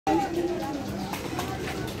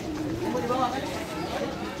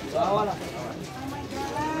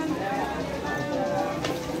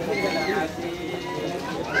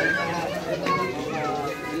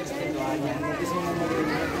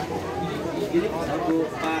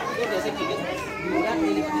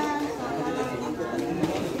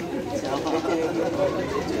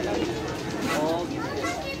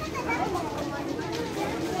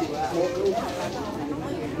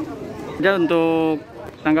Ya, untuk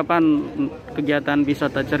tanggapan kegiatan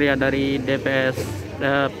Wisata Ceria dari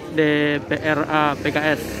DPRa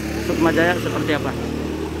PKS Sukmajaya seperti apa?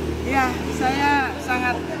 Ya, saya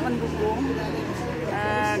sangat mendukung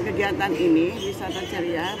kegiatan ini, Wisata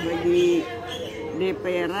Ceria bagi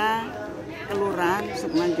DPRa Kelurahan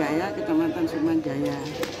Sukmajaya, Kecamatan Sukmajaya.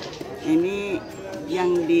 Ini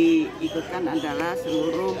yang diikutkan adalah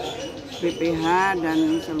seluruh BPH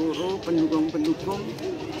dan seluruh pendukung-pendukung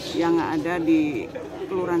yang ada di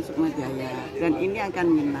Kelurahan Sukmajaya, dan ini akan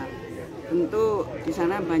minat. Tentu di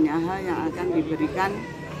sana banyak hal yang akan diberikan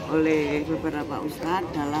oleh beberapa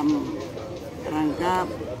ustadz dalam rangka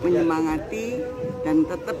menyemangati dan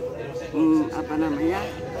tetap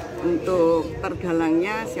untuk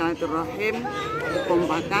tergalangnya silaturahim,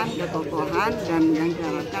 kekompakan, kekokohan, dan yang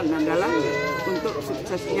diharapkan adalah untuk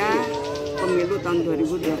suksesnya pemilu tahun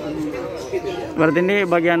 2024. Berarti ini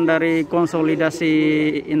bagian dari konsolidasi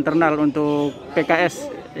internal untuk PKS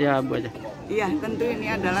ya, Bu aja? Iya, tentu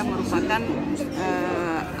ini adalah merupakan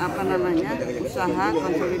usaha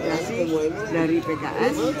konsolidasi dari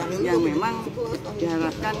PKS yang memang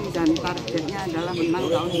diharapkan dan targetnya adalah menang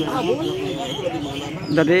tahun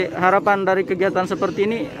 2024. Jadi harapan dari kegiatan seperti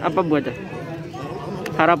ini apa, Bu aja?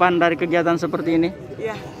 Harapan dari kegiatan seperti ini?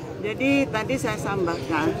 Iya. Jadi tadi saya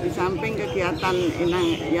sampaikan, di samping kegiatan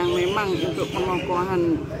yang memang untuk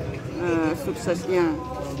pengokohan suksesnya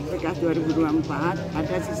PKS 2024,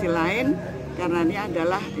 ada sisi lain karena ini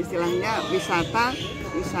adalah istilahnya wisata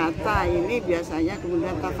ini biasanya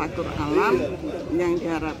kemudian tafakur alam yang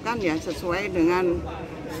diharapkan ya sesuai dengan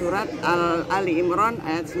surat Ali Imran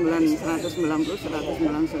ayat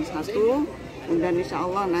 191-191, kemudian insya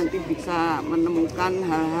Allah nanti bisa menemukan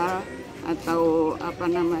hal-hal atau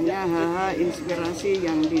hal-hal inspirasi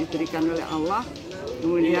yang diberikan oleh Allah.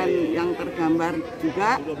 Kemudian yang tergambar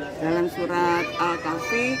juga dalam surat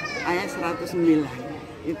Al-Kahfi ayat 109.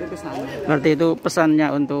 Itu kesana. Berarti itu pesannya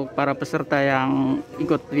untuk para peserta yang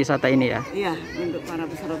ikut wisata ini ya? Iya, untuk para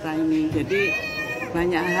peserta ini. Jadi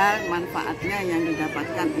banyak hal manfaatnya yang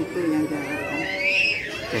didapatkan, itu yang diharapkan.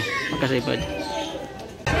 Oke, makasih Pak.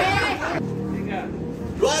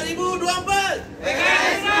 2024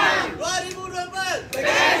 PKS 2024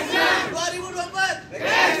 PKS 2024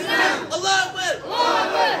 PKS Allah Akbar.